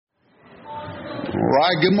All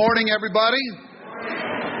right, good morning, everybody.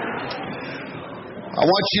 I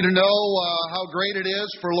want you to know how great it is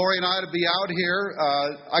for Lori and I to be out here.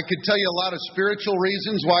 I could tell you a lot of spiritual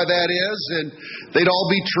reasons why that is, and they'd all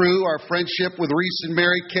be true. Our friendship with Reese and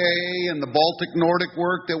Mary Kay and the Baltic Nordic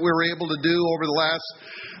work that we were able to do over the last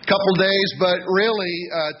couple days, but really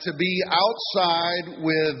to be outside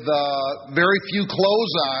with very few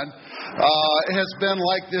clothes on has been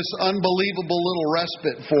like this unbelievable little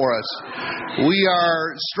respite for us. We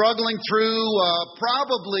are struggling through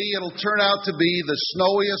probably it'll turn out to be the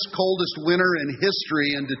snowiest, coldest winter in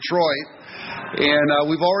history in Detroit. And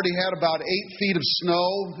we've already had about 8 feet of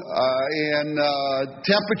snow and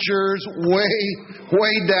temperatures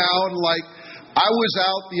way down. Like I was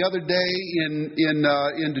out the other day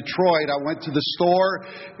in Detroit. I went to the store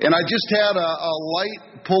and I just had a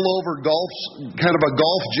light pullover kind of a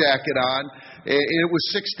golf jacket on. It was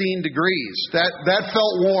 16 degrees. That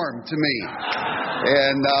felt warm to me.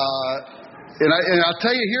 And I'll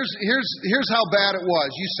tell you, here's how bad it was.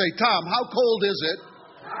 You say, Tom, how cold is it?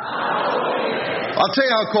 I'll tell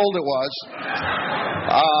you how cold it was.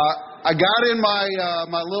 I got in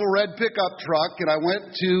my little red pickup truck and I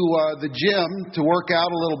went to the gym to work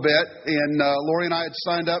out a little bit. And Lori and I had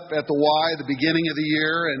signed up at the Y at the beginning of the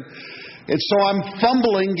year, and so I'm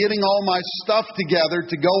fumbling getting all my stuff together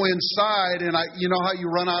to go inside. And you know how you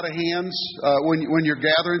run out of hands when you're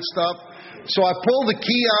gathering stuff. So I pull the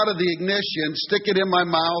key out of the ignition, stick it in my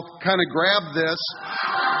mouth, kind of grab this,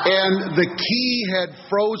 and the key had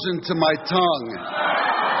frozen to my tongue.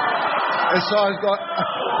 And so I was going,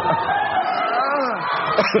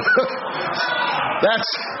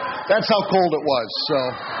 that's how cold it was. So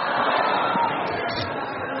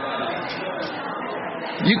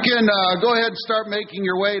you can go ahead and start making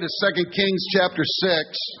your way to 2 Kings chapter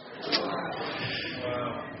 6.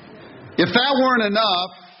 If that weren't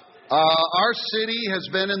enough, our city has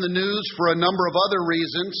been in the news for a number of other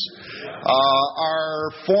reasons.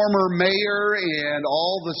 Our former mayor and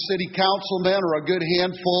all the city councilmen, or a good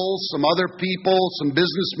handful, some other people, some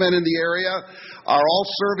businessmen in the area, are all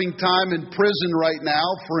serving time in prison right now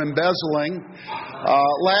for embezzling.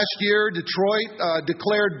 Last year, Detroit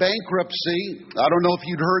declared bankruptcy. I don't know if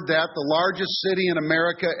you'd heard that. The largest city in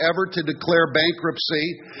America ever to declare bankruptcy.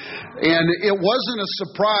 And it wasn't a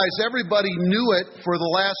surprise. Everybody knew it for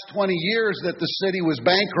the last 20 years that the city was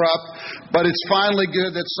bankrupt, but it's finally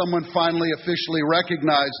good that someone finally officially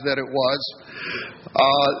recognized that it was.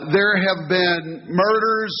 There have been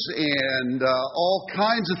murders and all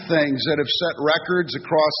kinds of things that have set records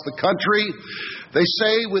across the country. They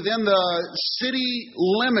say within the city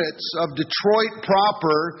limits of Detroit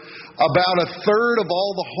proper, about a third of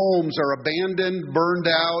all the homes are abandoned, burned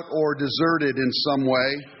out, or deserted in some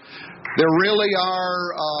way. There really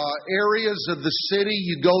are areas of the city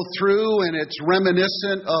you go through and it's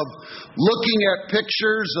reminiscent of looking at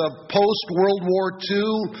pictures of post-World War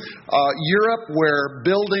II Europe, where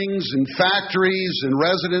buildings and factories and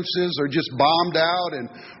residences are just bombed out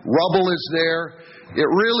and rubble is there. It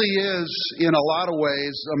really is, in a lot of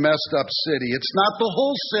ways, a messed up city. It's not the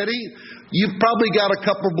whole city. You've probably got a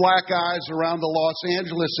couple black eyes around the Los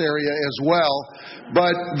Angeles area as well,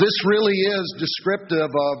 but this really is descriptive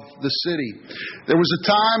of the city. There was a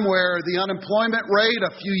time where the unemployment rate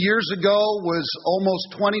a few years ago was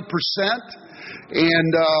almost 20%.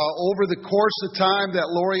 And over the course of time that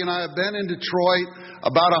Lori and I have been in Detroit,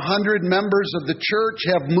 about 100 members of the church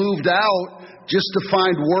have moved out just to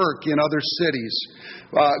find work in other cities.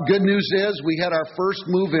 Good news is we had our first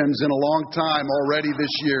move-ins in a long time already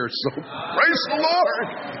this year. So praise the Lord.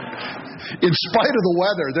 In spite of the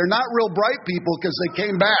weather. They're not real bright people because they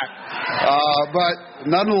came back. But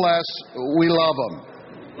nonetheless, we love them.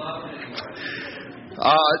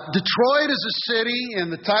 Detroit is a city,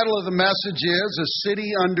 and the title of the message is A City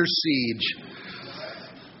Under Siege.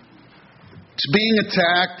 It's being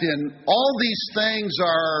attacked, and all these things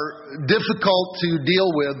are difficult to deal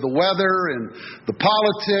with. The weather and the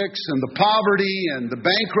politics and the poverty and the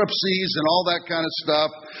bankruptcies and all that kind of stuff.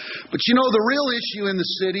 But you know, the real issue in the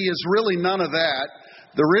city is really none of that.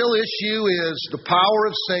 The real issue is the power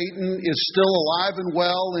of Satan is still alive and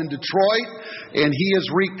well in Detroit, and he has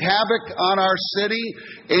wreaked havoc on our city,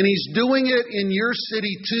 and he's doing it in your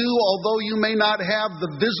city too, although you may not have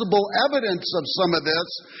the visible evidence of some of this,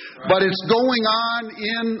 but it's going on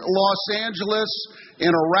in Los Angeles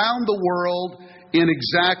and around the world in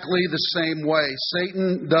exactly the same way.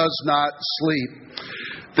 Satan does not sleep.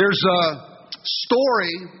 There's a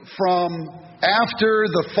story from after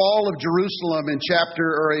the fall of Jerusalem in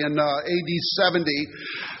AD 70.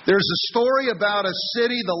 There's a story about a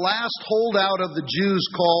city, the last holdout of the Jews,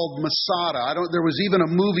 called Masada. There was even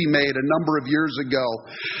a movie made a number of years ago.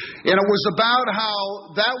 And it was about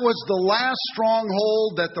how that was the last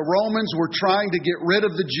stronghold that the Romans were trying to get rid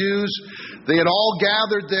of the Jews. They had all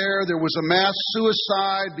gathered there. There was a mass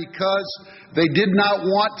suicide because they did not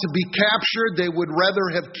want to be captured. They would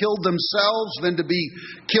rather have killed themselves than to be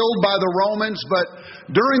killed by the Romans.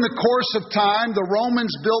 But during the course of time, the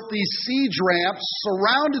Romans built these siege ramps,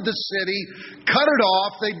 surrounded the city, cut it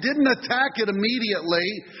off. They didn't attack it immediately.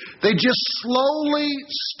 They just slowly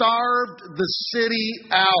starved the city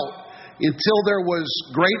out until there was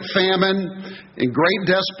great famine and great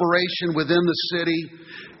desperation within the city.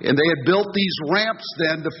 And they had built these ramps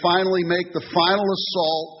then to finally make the final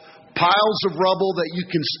assault. Piles of rubble that you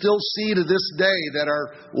can still see to this day that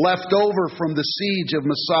are left over from the siege of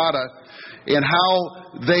Masada, and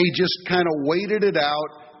how they just kind of waited it out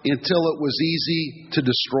until it was easy to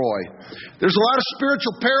destroy. There's a lot of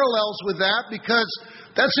spiritual parallels with that, because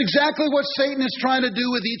that's exactly what Satan is trying to do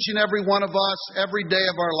with each and every one of us every day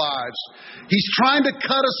of our lives. He's trying to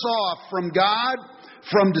cut us off from God,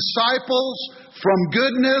 from disciples, from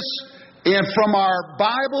goodness, and from our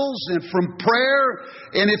Bibles, and from prayer.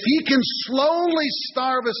 And if he can slowly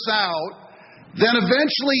starve us out, then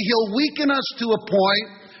eventually he'll weaken us to a point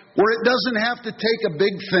where it doesn't have to take a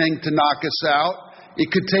big thing to knock us out.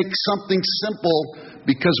 It could take something simple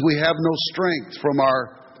because we have no strength from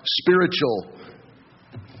our spiritual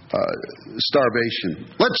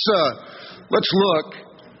starvation. Let's look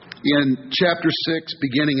in chapter 6,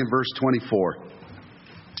 beginning in verse 24.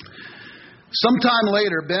 Sometime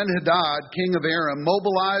later, Ben-Hadad, king of Aram,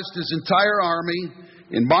 mobilized his entire army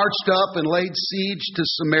and marched up and laid siege to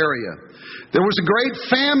Samaria. There was a great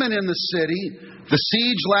famine in the city. The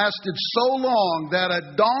siege lasted so long that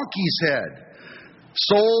a donkey's head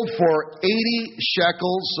sold for 80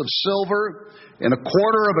 shekels of silver and a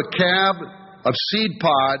quarter of a cab of seed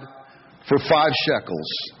pod for 5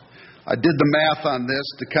 shekels. I did the math on this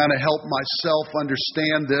to kind of help myself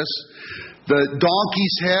understand this. The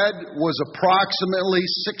donkey's head was approximately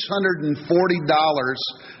 $640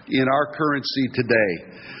 in our currency today.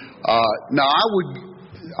 Now, I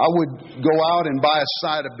would go out and buy a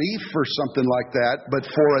side of beef or something like that, but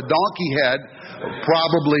for a donkey head,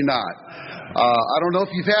 probably not. I don't know if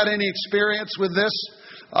you've had any experience with this.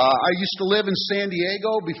 I used to live in San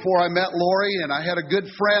Diego before I met Lori, and I had a good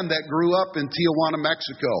friend that grew up in Tijuana,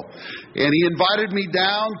 Mexico. And he invited me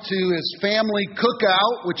down to his family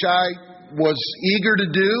cookout, which I was eager to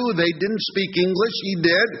do. They didn't speak English. He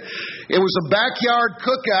did. It was a backyard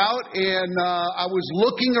cookout, and I was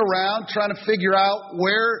looking around trying to figure out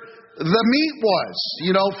where the meat was,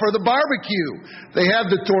 for the barbecue. They had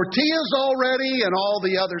the tortillas already and all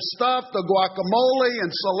the other stuff, the guacamole and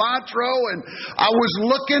cilantro, and I was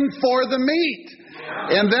looking for the meat.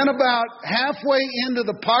 And then about halfway into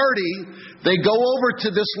the party, they go over to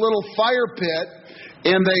this little fire pit,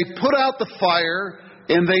 and they put out the fire,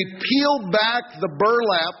 and they peeled back the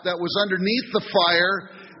burlap that was underneath the fire,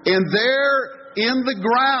 and there in the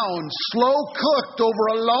ground, slow cooked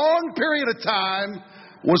over a long period of time,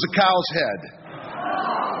 was a cow's head.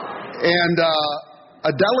 And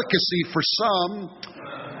a delicacy for some,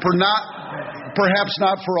 perhaps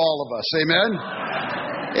not for all of us. Amen?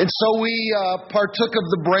 And so we partook of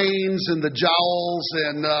the brains and the jowls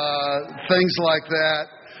and things like that.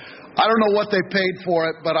 I don't know what they paid for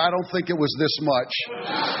it, but I don't think it was this much.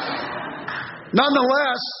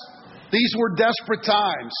 Nonetheless, these were desperate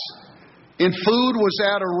times, and food was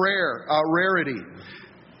at a rarity.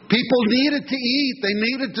 People needed to eat. They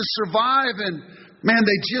needed to survive, and man,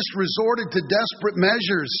 they just resorted to desperate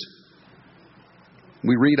measures.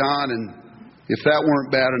 We read on, and if that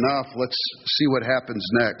weren't bad enough, let's see what happens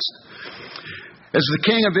next. As the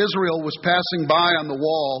king of Israel was passing by on the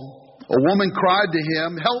wall, a woman cried to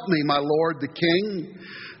him, "Help me, my lord, the king."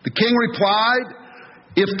 The king replied,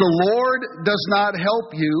 "If the Lord does not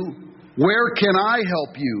help you, where can I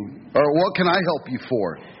help you? Or what can I help you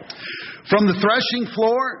for? From the threshing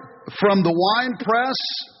floor? From the wine press?"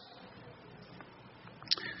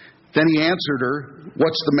 Then he answered her,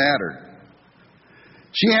 "What's the matter?"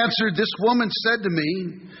 She answered, "This woman said to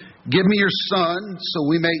me, 'Give me your son, so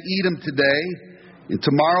we may eat him today, and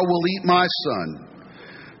tomorrow we'll eat my son.'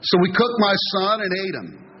 So we cooked my son and ate him.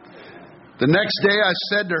 The next day I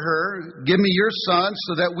said to her, 'Give me your son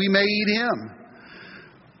so that we may eat him.'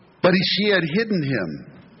 But she had hidden him.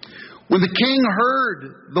 When the king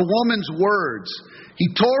heard the woman's words, he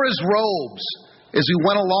tore his robes as he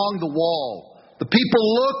went along the wall. The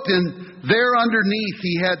people looked, and there underneath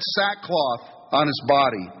he had sackcloth on his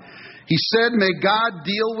body. He said, 'May God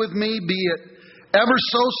deal with me, be it ever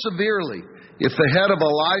so severely if the head of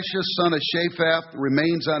Elisha, son of Shaphat,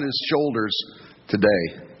 remains on his shoulders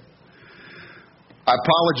today. I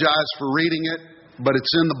apologize for reading it, but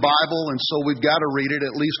it's in the Bible, and so we've got to read it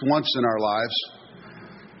at least once in our lives.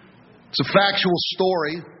 It's a factual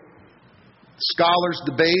story. Scholars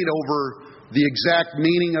debate over the exact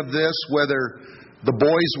meaning of this, whether the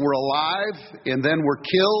boys were alive and then were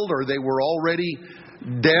killed, or they were already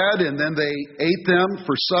dead and then they ate them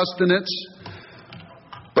for sustenance.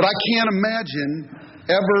 But I can't imagine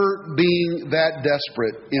ever being that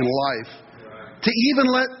desperate in life to even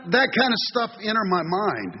let that kind of stuff enter my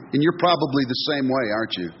mind. And you're probably the same way,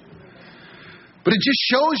 aren't you? But it just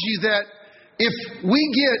shows you that if we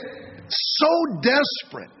get so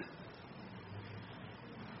desperate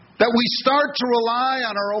that we start to rely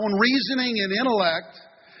on our own reasoning and intellect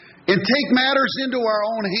and take matters into our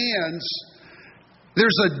own hands,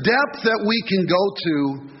 there's a depth that we can go to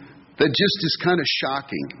that just is kind of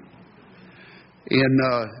shocking. And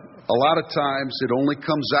a lot of times it only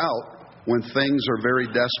comes out when things are very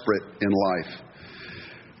desperate in life.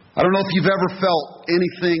 I don't know if you've ever felt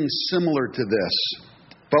anything similar to this,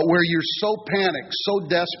 but where you're so panicked, so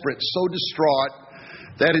desperate, so distraught,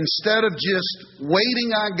 that instead of just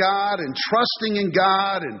waiting on God and trusting in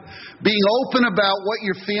God and being open about what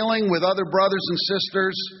you're feeling with other brothers and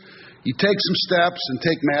sisters, you take some steps and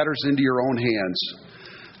take matters into your own hands.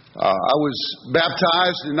 I was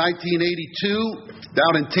baptized in 1982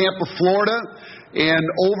 down in Tampa, Florida, and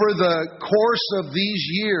over the course of these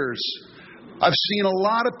years, I've seen a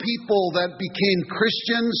lot of people that became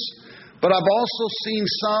Christians, but I've also seen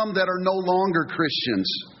some that are no longer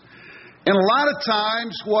Christians. And a lot of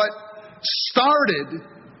times what started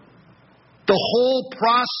the whole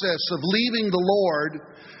process of leaving the Lord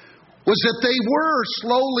was that they were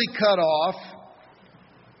slowly cut off.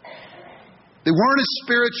 They weren't as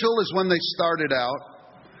spiritual as when they started out.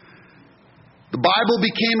 The Bible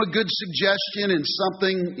became a good suggestion in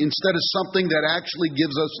something instead of something that actually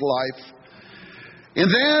gives us life. And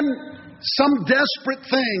then some desperate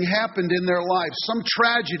thing happened in their life, some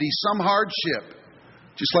tragedy, some hardship.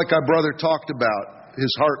 Just like our brother talked about,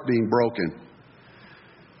 his heart being broken.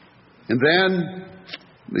 And then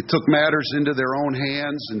they took matters into their own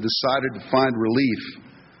hands and decided to find relief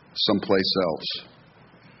someplace else.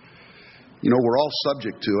 You know, we're all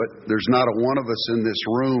subject to it. There's not a one of us in this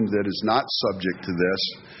room that is not subject to this.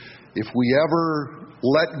 If we ever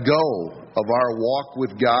let go of our walk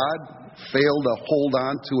with God, fail to hold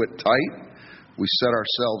on to it tight, we set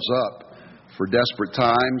ourselves up for desperate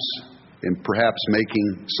times and perhaps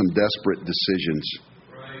making some desperate decisions.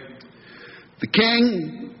 Right. The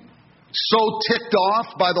king, so ticked off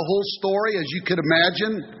by the whole story, as you could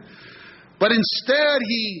imagine, but instead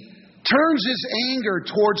he turns his anger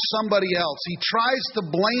towards somebody else. He tries to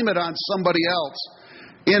blame it on somebody else.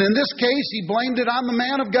 And in this case, he blamed it on the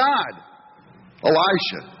man of God,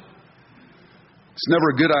 Elisha. It's never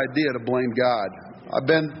a good idea to blame God. I've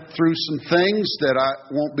been through some things that I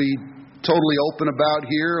won't be totally open about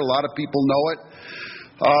here. A lot of people know it.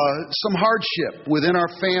 Some hardship within our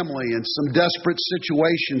family and some desperate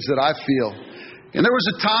situations that I feel. And there was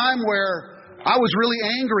a time where I was really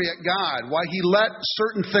angry at God, why He let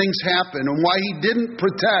certain things happen and why He didn't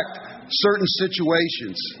protect certain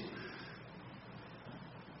situations.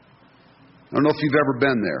 I don't know if you've ever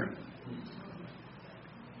been there.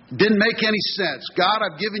 Didn't make any sense. God,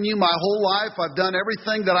 I've given you my whole life. I've done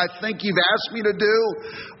everything that I think you've asked me to do.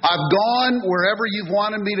 I've gone wherever you've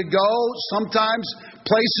wanted me to go. Sometimes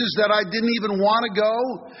places that I didn't even want to go.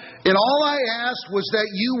 And all I asked was that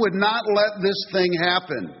you would not let this thing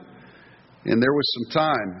happen. And there was some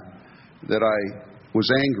time that I was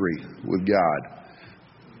angry with God.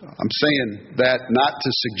 I'm saying that not to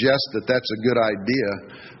suggest that that's a good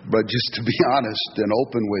idea, but just to be honest and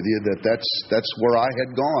open with you that that's where I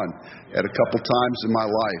had gone at a couple times in my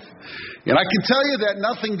life. And I can tell you that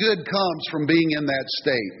nothing good comes from being in that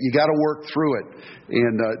state. You got to work through it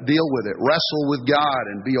and deal with it, wrestle with God,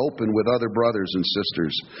 and be open with other brothers and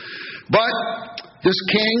sisters. But this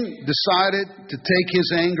king decided to take his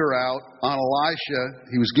anger out on Elisha.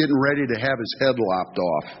 He was getting ready to have his head lopped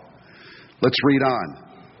off. Let's read on.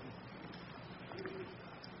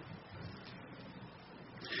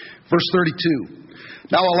 Verse 32.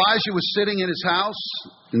 Now Elijah was sitting in his house,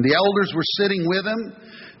 and the elders were sitting with him.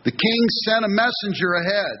 The king sent a messenger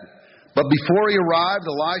ahead. But before he arrived,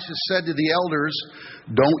 Elisha said to the elders,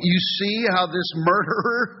 "Don't you see how this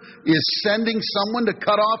murderer is sending someone to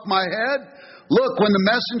cut off my head? Look, when the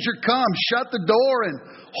messenger comes, shut the door and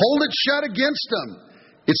hold it shut against him.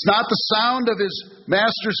 It's not the sound of his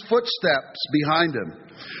master's footsteps behind him."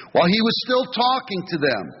 While he was still talking to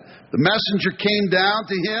them, The messenger came down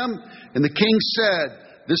to him, and the king said,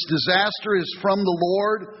 "This disaster is from the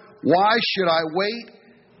Lord. Why should I wait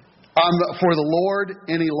for the Lord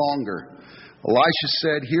any longer?" Elisha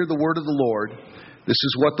said, "Hear the word of the Lord. This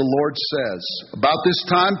is what the Lord says. About this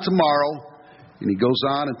time tomorrow," and he goes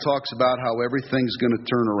on and talks about how everything's going to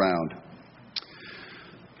turn around.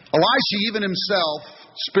 Elisha, even himself,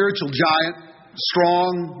 spiritual giant,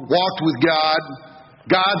 strong, walked with God,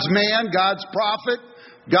 God's man, God's prophet,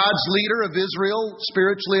 God's leader of Israel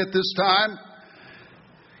spiritually at this time.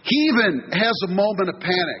 He even has a moment of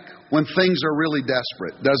panic when things are really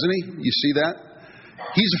desperate, doesn't he? You see that?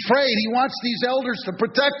 He's afraid. He wants these elders to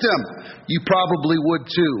protect him. You probably would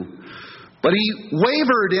too. But he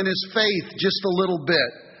wavered in his faith just a little bit.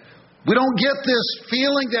 We don't get this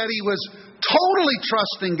feeling that he was totally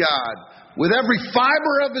trusting God with every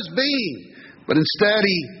fiber of his being. But instead,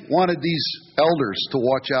 he wanted these elders to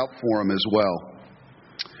watch out for him as well.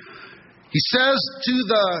 He says to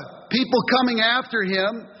the people coming after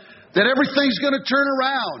him that everything's going to turn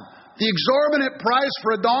around. The exorbitant price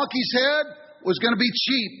for a donkey's head was going to be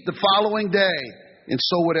cheap the following day, and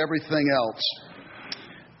so would everything else.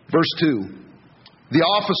 Verse 2. The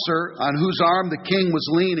officer on whose arm the king was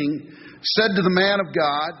leaning said to the man of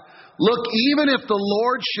God, "Look, even if the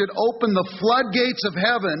Lord should open the floodgates of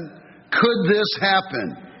heaven, could this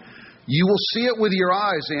happen?" "You will see it with your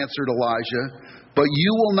eyes," answered Elijah, "but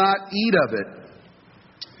you will not eat of it."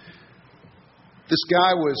 This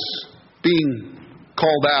guy was being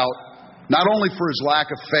called out, not only for his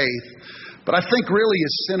lack of faith, but I think really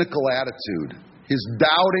his cynical attitude, his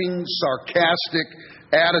doubting, sarcastic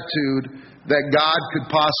attitude that God could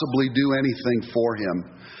possibly do anything for him.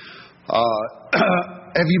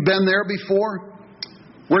 Have you been there before?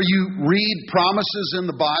 Where you read promises in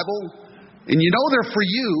the Bible, and you know they're for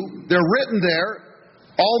you, they're written there.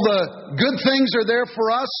 All the good things are there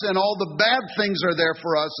for us, and all the bad things are there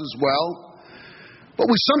for us as well. But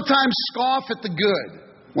we sometimes scoff at the good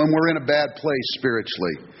when we're in a bad place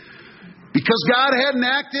spiritually. Because God hadn't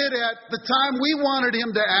acted at the time we wanted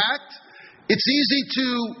Him to act, it's easy to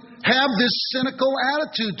have this cynical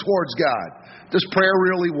attitude towards God. Does prayer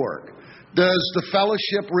really work? Does the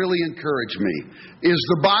fellowship really encourage me? Is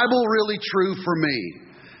the Bible really true for me?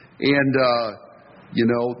 And,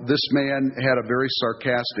 this man had a very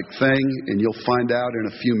sarcastic thing, and you'll find out in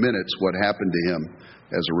a few minutes what happened to him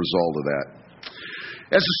as a result of that.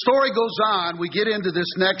 As the story goes on, we get into this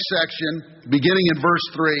next section, beginning in verse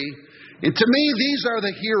 3. And to me, these are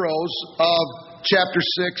the heroes of chapter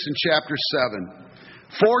 6 and chapter 7.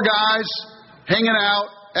 4 guys hanging out,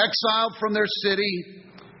 exiled from their city,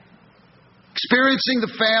 experiencing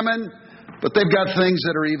the famine, but they've got things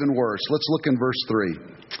that are even worse. Let's look in verse 3.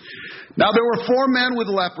 Now there were 4 men with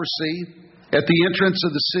leprosy at the entrance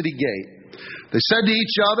of the city gate. They said to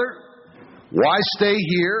each other, "Why stay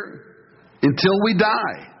here until we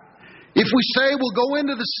die? If we say we'll go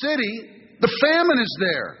into the city, the famine is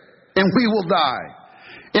there, and we will die.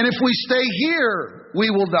 And if we stay here, we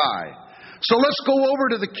will die. So let's go over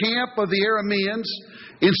to the camp of the Arameans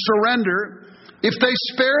and surrender. If they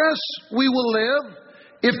spare us, we will live.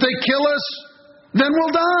 If they kill us, then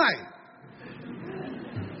we'll die."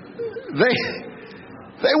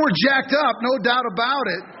 They were jacked up, no doubt about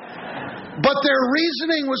it. But their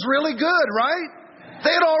reasoning was really good, right?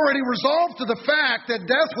 They had already resolved to the fact that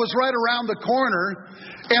death was right around the corner.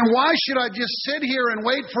 And why should I just sit here and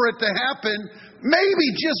wait for it to happen? Maybe,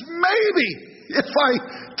 just maybe, if I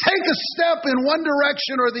take a step in one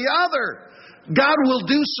direction or the other, God will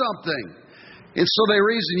do something. And so they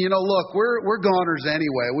reason, look, we're goners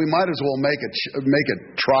anyway. We might as well make a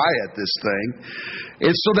try at this thing.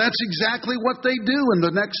 And so that's exactly what they do in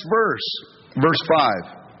the next verse. Verse 5.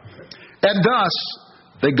 At dusk,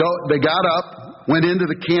 they got up, went into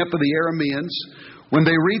the camp of the Arameans. When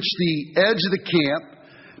they reached the edge of the camp,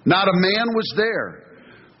 not a man was there.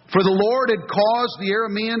 For the Lord had caused the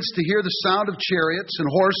Arameans to hear the sound of chariots and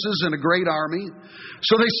horses and a great army.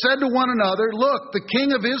 So they said to one another, "Look, the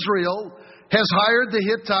king of Israel has hired the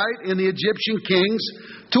Hittite and the Egyptian kings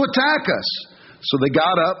to attack us." So they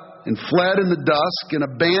got up and fled in the dusk and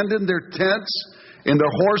abandoned their tents and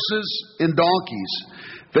their horses and donkeys.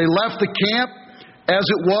 They left the camp as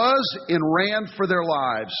it was and ran for their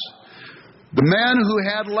lives. The men who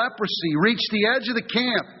had leprosy reached the edge of the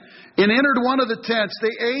camp and entered one of the tents.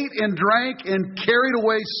 They ate and drank and carried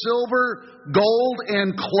away silver, gold,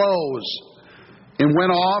 and clothes and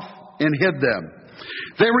went off and hid them.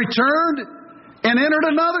 They returned and entered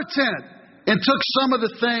another tent and took some of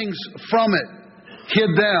the things from it,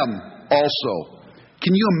 hid them also.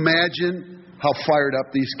 Can you imagine how fired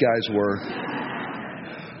up these guys were?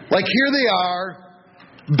 Like, here they are,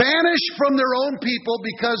 banished from their own people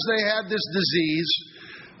because they had this disease.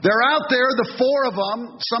 They're out there, the four of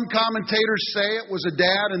them. Some commentators say it was a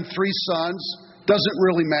dad and three sons. Doesn't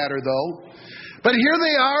really matter, though. But here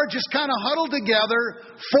they are, just kind of huddled together,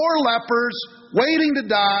 four lepers, waiting to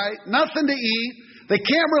die, nothing to eat. They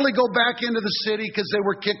can't really go back into the city because they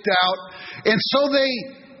were kicked out. And so they,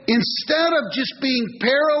 instead of just being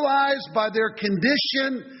paralyzed by their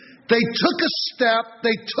condition, they took a step,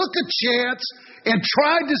 they took a chance, and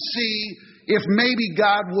tried to see if maybe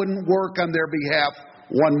God wouldn't work on their behalf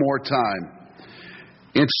one more time.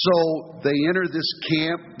 And so they enter this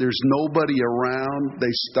camp. There's nobody around.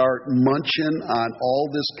 They start munching on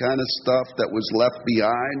all this kind of stuff that was left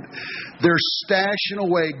behind. They're stashing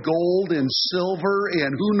away gold and silver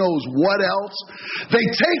and who knows what else. They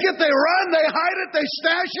take it, they run, they hide it, they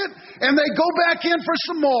stash it, and they go back in for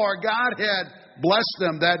some more. God had blessed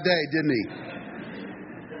them that day, didn't He?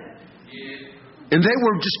 And they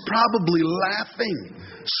were just probably laughing,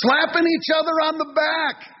 slapping each other on the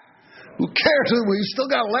back. Who cares? We've still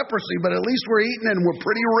got leprosy, but at least we're eating and we're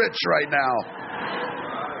pretty rich right now.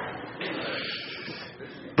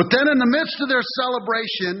 But then in the midst of their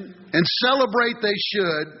celebration, and celebrate they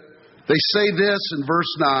should, they say this in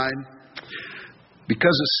verse 9,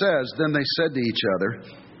 because it says, then they said to each other,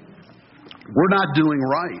 we're not doing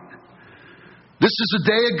right. This is a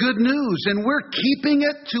day of good news, and we're keeping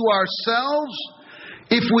it to ourselves.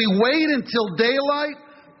 If we wait until daylight,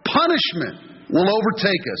 punishment will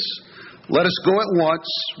overtake us. Let us go at once,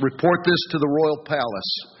 report this to the royal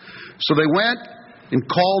palace. So they went and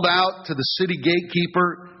called out to the city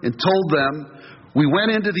gatekeeper and told them, we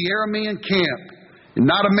went into the Aramean camp, and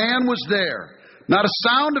not a man was there, not a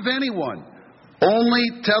sound of anyone, only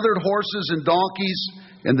tethered horses and donkeys,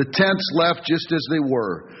 and the tents left just as they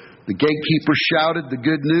were. The gatekeeper shouted the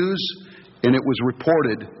good news, and it was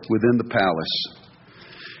reported within the palace.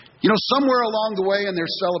 You know, somewhere along the way in their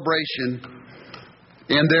celebration,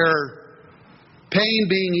 and their pain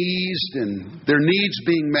being eased and their needs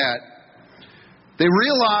being met, they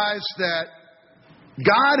realized that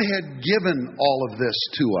God had given all of this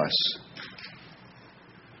to us.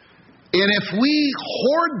 And if we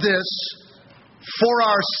hoard this for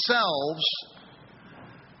ourselves,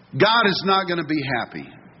 God is not going to be happy.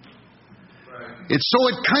 And so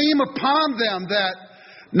it came upon them that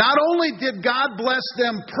not only did God bless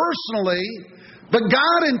them personally, but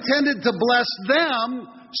God intended to bless them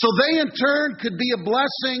so they in turn could be a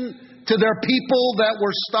blessing to their people that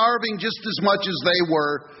were starving just as much as they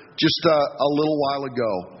were just a little while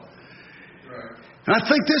ago. And I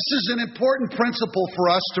think this is an important principle for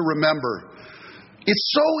us to remember. It's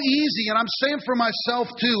so easy, and I'm saying for myself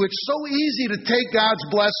too, it's so easy to take God's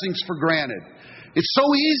blessings for granted. It's so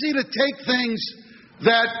easy to take things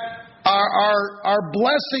that are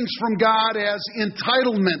blessings from God as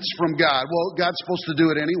entitlements from God. Well, God's supposed to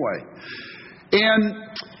do it anyway. And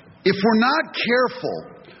if we're not careful,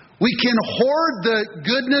 we can hoard the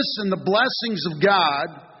goodness and the blessings of God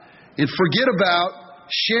and forget about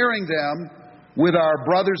sharing them with our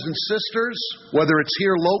brothers and sisters, whether it's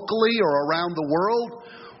here locally or around the world,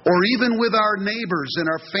 or even with our neighbors and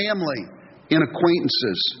our family and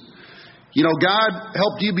acquaintances. You know, God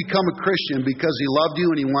helped you become a Christian because He loved you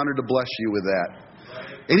and He wanted to bless you with that.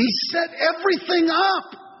 And He set everything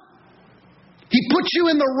up. He put you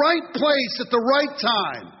in the right place at the right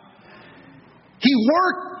time. He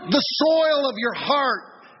worked the soil of your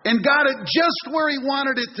heart and got it just where He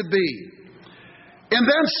wanted it to be. And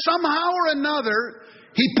then somehow or another,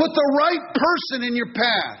 He put the right person in your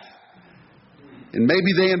path. And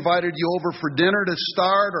maybe they invited you over for dinner to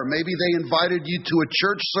start, or maybe they invited you to a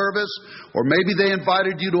church service, or maybe they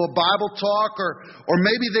invited you to a Bible talk, or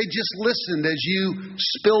maybe they just listened as you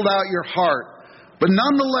spilled out your heart. But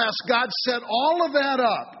nonetheless, God set all of that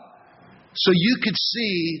up so you could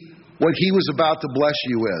see what He was about to bless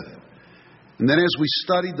you with. And then as we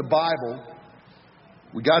studied the Bible,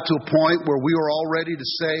 we got to a point where we were all ready to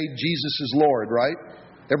say, Jesus is Lord, right?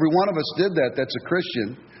 Every one of us did that. That's a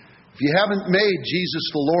Christian. If you haven't made Jesus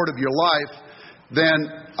the Lord of your life, then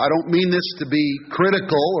I don't mean this to be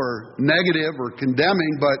critical or negative or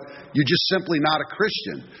condemning, but you're just simply not a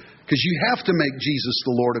Christian. Because you have to make Jesus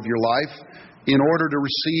the Lord of your life in order to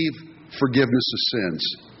receive forgiveness of sins.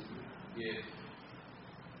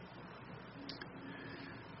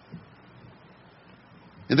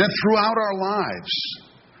 And then throughout our lives,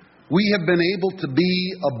 we have been able to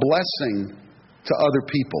be a blessing to other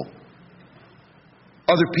people.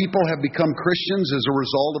 Other people have become Christians as a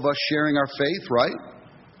result of us sharing our faith, right?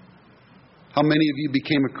 How many of you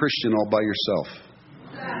became a Christian all by yourself?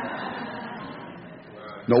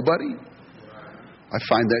 Nobody? I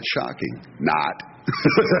find that shocking. Not.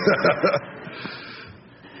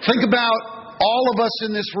 Think about all of us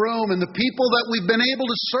in this room and the people that we've been able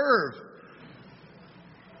to serve.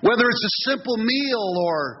 Whether it's a simple meal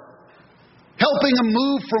or helping them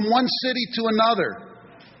move from one city to another,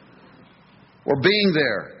 or being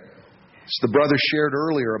there. As the brother shared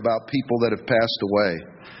earlier about people that have passed away.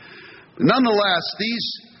 But nonetheless,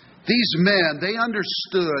 these men, they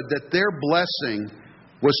understood that their blessing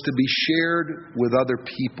was to be shared with other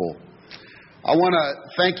people. I want to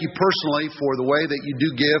thank you personally for the way that you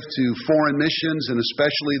do give to foreign missions, and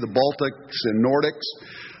especially the Baltics and Nordics.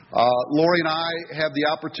 Lori and I have the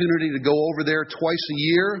opportunity to go over there twice a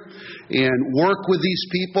year and work with these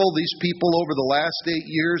people. These people over the last 8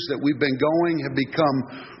 years that we've been going have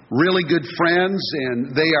become really good friends,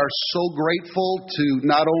 and they are so grateful to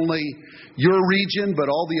not only your region,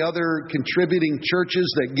 but all the other contributing churches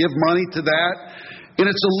that give money to that.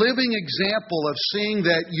 And it's a living example of seeing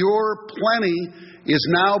that your plenty is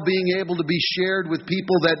now being able to be shared with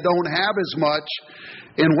people that don't have as much.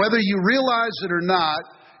 And whether you realize it or not,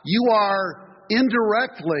 you are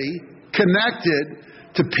indirectly connected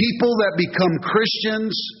to people that become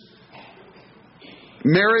Christians,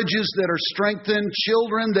 marriages that are strengthened,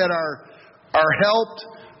 children that are helped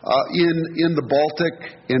in the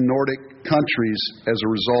Baltic and Nordic countries as a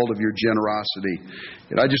result of your generosity.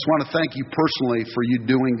 And I just want to thank you personally for you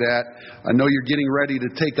doing that. I know you're getting ready to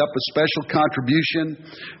take up a special contribution.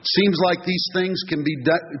 It seems like these things can be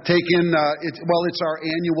taken, it's our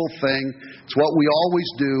annual thing. It's what we always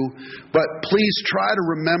do. But please try to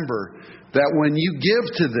remember that when you give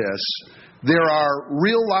to this, there are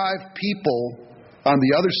real live people on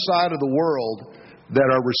the other side of the world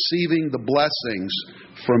that are receiving the blessings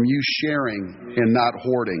from you sharing and not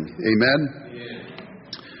hoarding. Amen?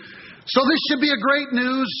 So this should be a great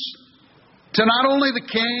news to not only the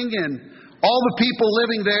king and all the people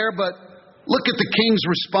living there, but look at the king's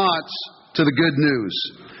response to the good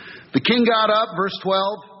news. The king got up, verse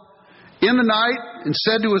 12, in the night and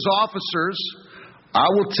said to his officers, I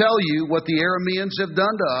will tell you what the Arameans have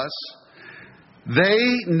done to us.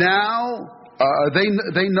 They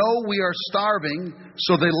know we are starving,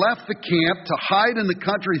 so they left the camp to hide in the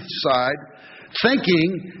countryside,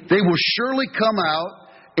 thinking they will surely come out,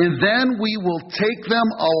 and then we will take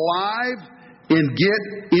them alive and get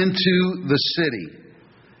into the city.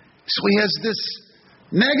 So he has this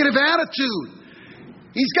negative attitude.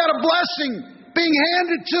 He's got a blessing being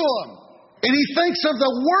handed to him, and he thinks of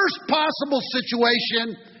the worst possible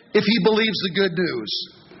situation if he believes the good news.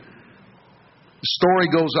 The story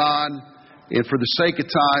goes on. And for the sake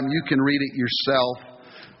of time, you can read it yourself.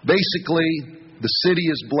 Basically, the city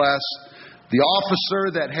is blessed. The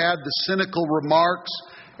officer that had the cynical remarks,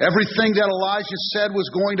 everything that Elijah said was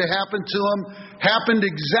going to happen to him, happened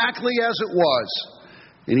exactly as it was.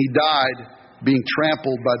 And he died being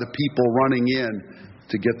trampled by the people running in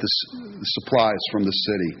to get the supplies from the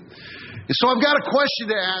city. And so I've got a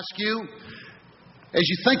question to ask you as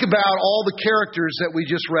you think about all the characters that we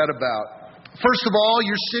just read about. First of all,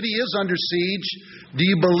 your city is under siege. Do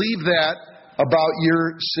you believe that about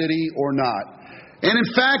your city or not? And in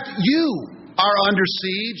fact, you are under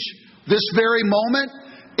siege this very moment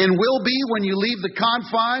and will be when you leave the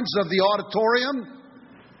confines of the auditorium.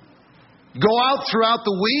 Go out throughout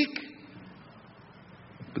the week.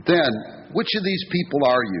 But then, which of these people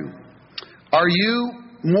are you? Are you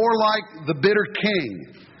more like the bitter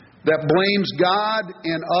king that blames God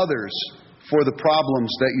and others for the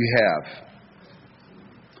problems that you have?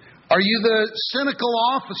 Are you the cynical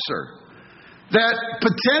officer that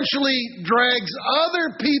potentially drags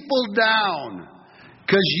other people down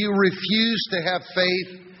because you refuse to have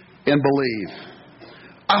faith and believe?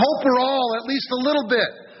 I hope we're all at least a little bit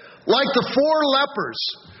like the 4 lepers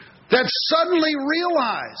that suddenly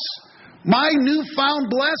realize my newfound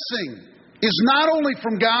blessing is not only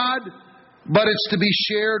from God, but it's to be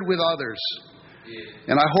shared with others.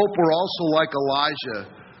 And I hope we're also like Elijah,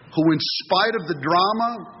 who in spite of the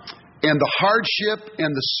drama and the hardship and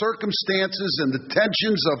the circumstances and the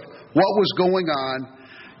tensions of what was going on,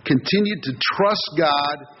 continued to trust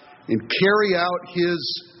God and carry out His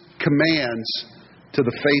commands to the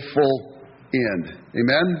faithful end.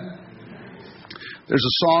 Amen? There's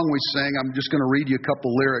a song we sing. I'm just going to read you a couple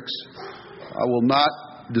lyrics. I will not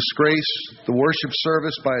disgrace the worship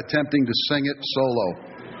service by attempting to sing it solo.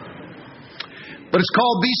 But it's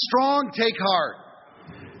called Be Strong, Take Heart.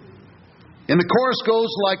 And the chorus goes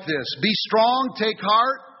like this: Be strong, take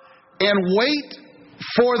heart, and wait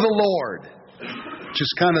for the Lord. Which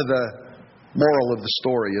is kind of the moral of the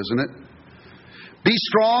story, isn't it? Be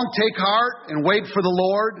strong, take heart, and wait for the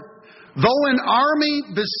Lord. Though an army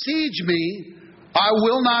besiege me, I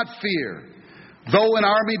will not fear. Though an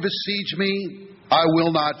army besiege me, I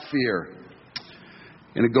will not fear.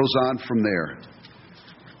 And it goes on from there.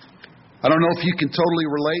 I don't know if you can totally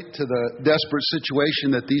relate to the desperate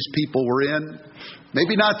situation that these people were in.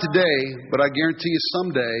 Maybe not today, but I guarantee you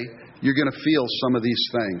someday you're going to feel some of these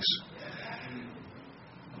things.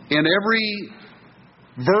 In every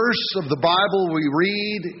verse of the Bible we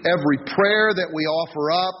read, every prayer that we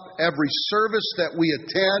offer up, every service that we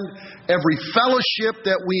attend, every fellowship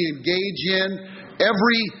that we engage in,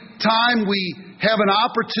 every time we have an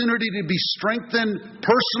opportunity to be strengthened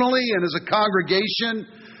personally and as a congregation,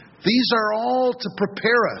 these are all to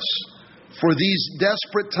prepare us for these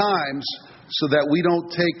desperate times so that we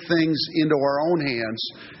don't take things into our own hands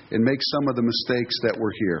and make some of the mistakes that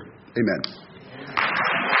were here. Amen.